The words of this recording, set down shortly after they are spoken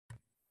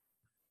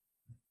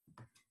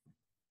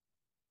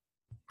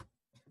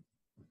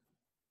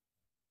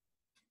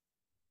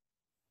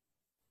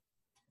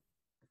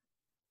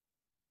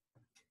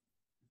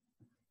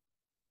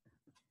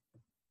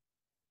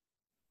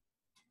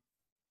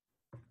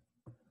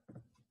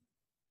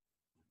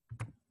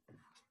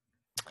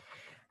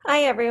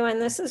Hi, everyone.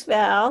 This is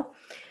Val.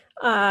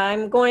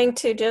 I'm going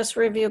to just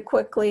review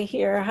quickly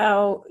here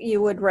how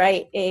you would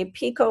write a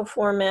PICO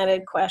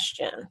formatted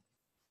question.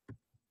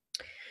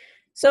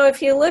 So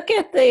if you look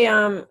at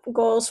the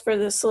goals for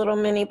this little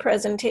mini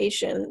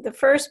presentation, the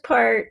first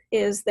part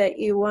is that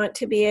you want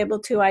to be able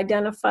to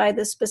identify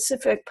the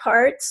specific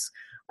parts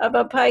of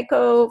a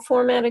PICO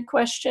formatted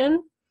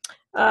question,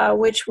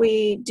 which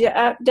we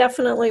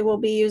definitely will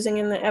be using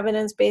in the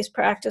evidence-based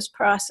practice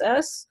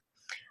process.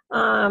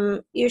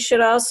 You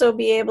should also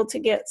be able to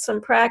get some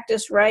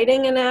practice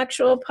writing an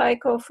actual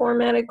PICO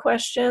formatted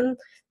question.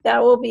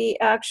 That will be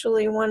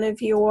actually one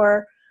of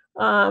your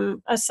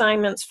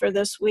assignments for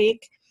this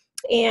week.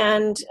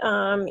 And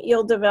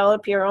you'll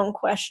develop your own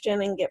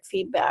question and get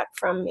feedback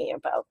from me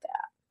about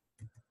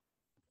that.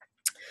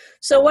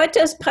 So what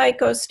does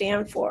PICO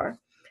stand for?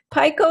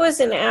 PICO is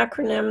an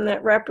acronym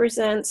that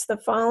represents the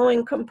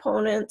following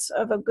components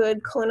of a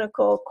good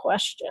clinical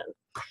question.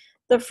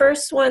 The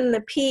first one,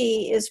 the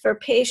P, is for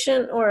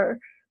patient or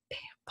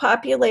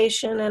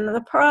population and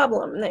the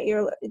problem that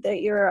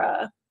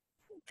you're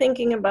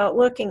thinking about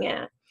looking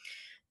at.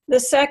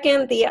 The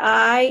second, the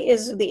I,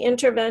 is the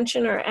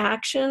intervention or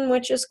action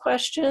which is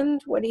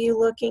questioned. What are you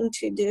looking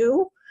to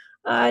do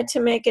to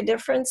make a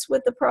difference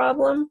with the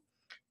problem?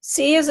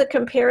 C is a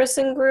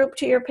comparison group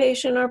to your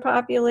patient or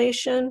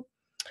population.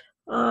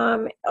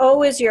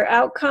 O is your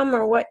outcome,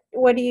 or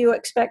what do you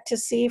expect to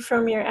see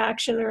from your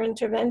action or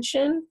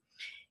intervention?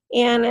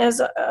 And as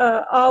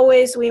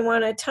always, we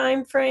want a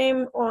time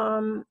frame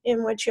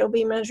in which you'll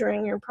be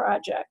measuring your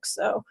project.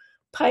 So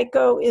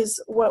PICO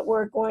is what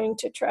we're going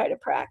to try to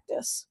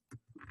practice.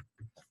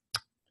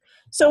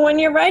 So when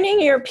you're writing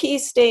your P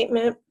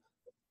statement,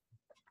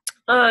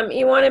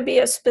 you want to be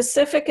as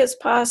specific as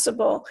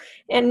possible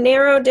and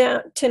narrow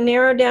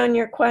down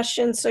your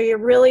question so you're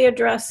really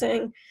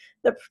addressing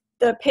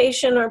the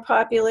patient or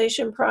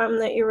population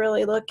problem that you're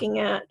really looking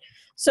at.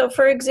 So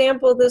for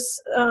example,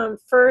 this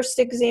first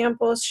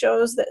example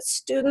shows that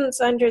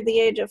students under the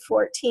age of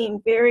 14,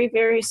 very,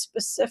 very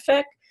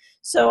specific.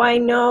 So I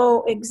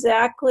know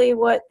exactly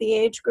what the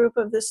age group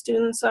of the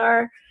students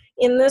are.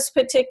 In this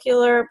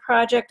particular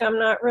project, I'm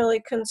not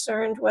really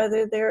concerned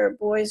whether they're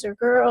boys or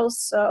girls.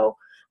 So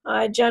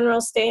a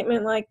general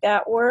statement like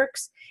that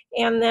works.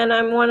 And then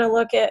I want to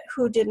look at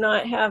who did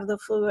not have the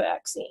flu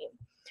vaccine.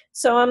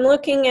 So I'm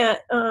looking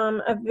at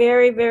a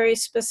very, very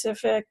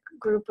specific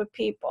group of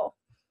people.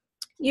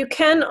 You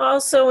can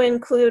also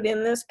include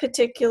in this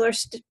particular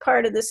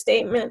part of the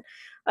statement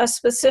a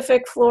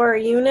specific floor or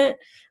unit,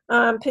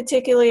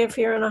 particularly if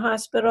you're in a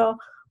hospital.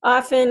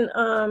 Often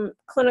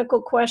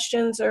clinical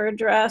questions are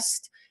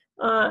addressed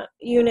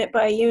unit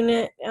by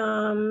unit,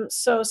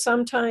 so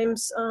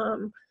sometimes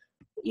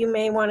you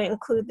may want to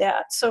include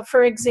that. So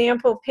for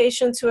example,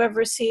 patients who have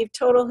received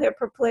total hip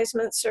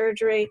replacement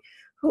surgery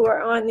who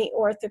are on the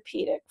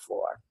orthopedic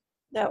floor.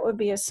 That would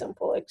be a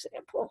simple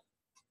example.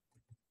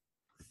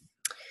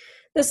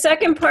 The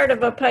second part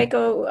of a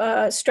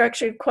PICO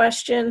structured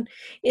question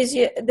is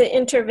the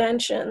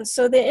intervention.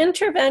 So the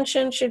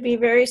intervention should be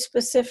very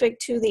specific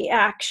to the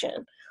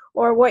action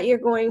or what you're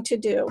going to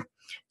do.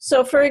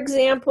 So for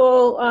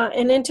example,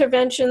 an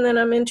intervention that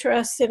I'm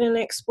interested in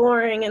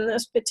exploring in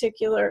this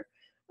particular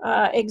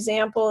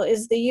example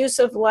is the use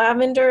of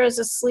lavender as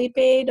a sleep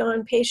aid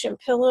on patient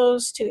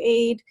pillows to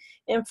aid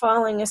in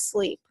falling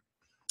asleep.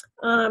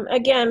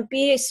 Again,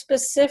 be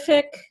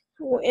specific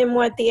in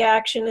what the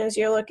action is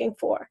you're looking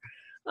for.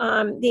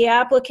 The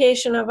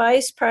application of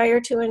ice prior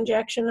to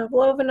injection of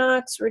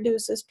Lovenox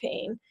reduces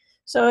pain.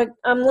 So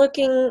I'm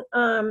looking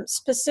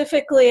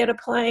specifically at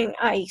applying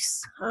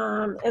ice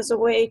as a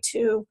way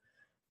to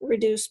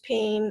reduce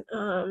pain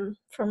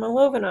from a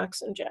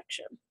Lovenox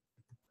injection.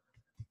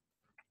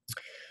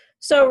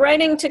 So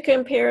writing to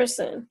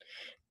comparison.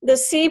 The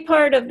C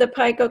part of the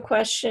PICO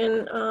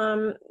question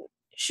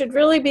should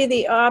really be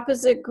the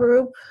opposite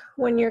group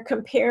when you're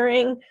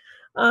comparing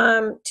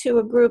to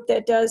a group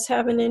that does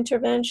have an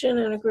intervention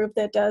and a group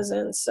that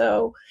doesn't.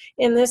 So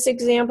in this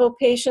example,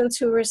 patients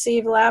who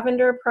receive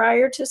lavender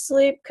prior to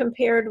sleep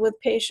compared with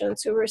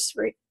patients who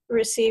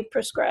receive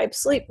prescribed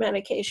sleep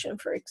medication,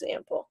 for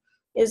example.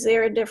 Is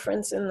there a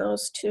difference in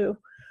those two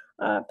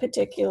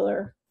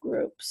particular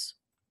groups?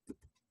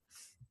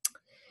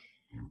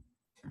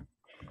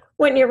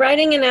 When you're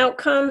writing an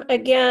outcome,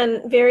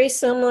 again, very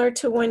similar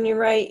to when you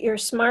write your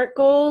SMART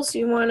goals,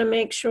 you want to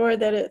make sure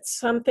that it's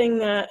something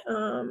that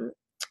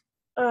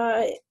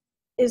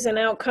is an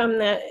outcome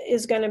that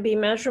is going to be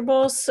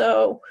measurable.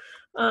 So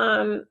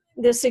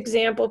this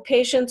example,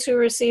 patients who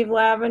receive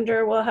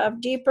lavender will have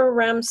deeper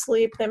REM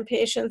sleep than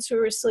patients who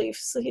receive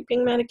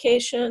sleeping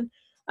medication.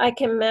 I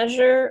can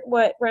measure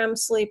what REM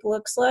sleep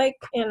looks like,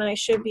 and I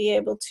should be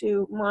able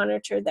to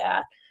monitor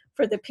that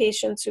for the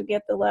patients who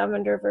get the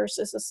lavender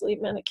versus a sleep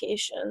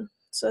medication.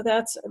 So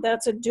that's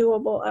a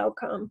doable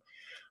outcome.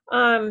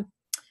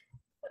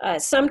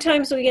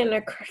 Sometimes we get in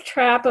a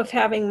trap of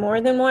having more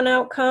than one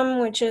outcome,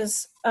 which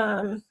is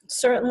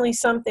certainly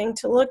something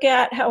to look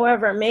at.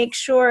 However, make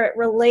sure it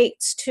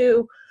relates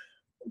to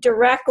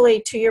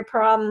directly to your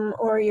problem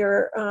or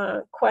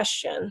your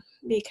question,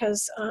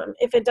 because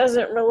if it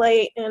doesn't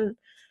relate, and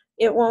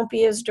it won't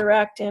be as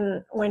direct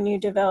when you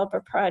develop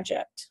a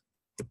project.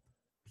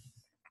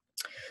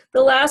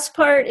 The last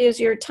part is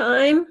your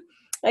time.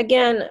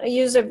 Again,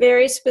 use a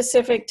very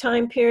specific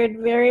time period,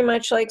 very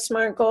much like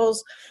SMART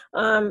goals,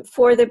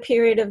 for the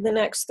period of the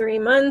next 3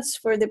 months,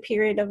 for the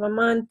period of a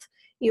month.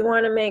 You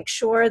want to make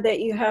sure that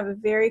you have a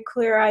very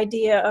clear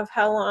idea of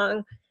how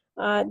long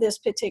this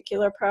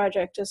particular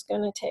project is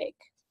going to take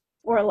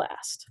or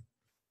last.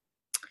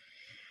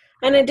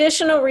 An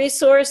additional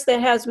resource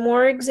that has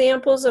more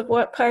examples of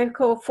what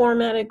PICOT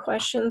formatted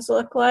questions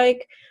look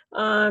like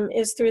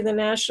is through the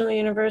National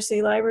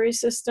University Library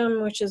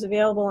System, which is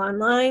available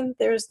online.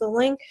 There's the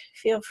link.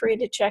 Feel free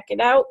to check it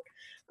out.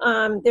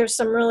 There's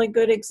some really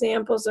good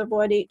examples of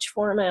what each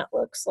format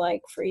looks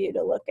like for you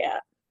to look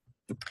at.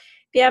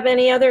 If you have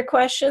any other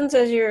questions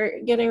as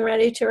you're getting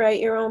ready to write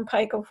your own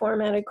PICOT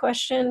formatted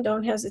question,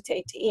 don't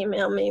hesitate to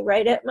email me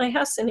right at my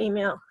Husson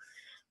email.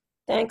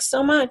 Thanks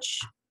so much.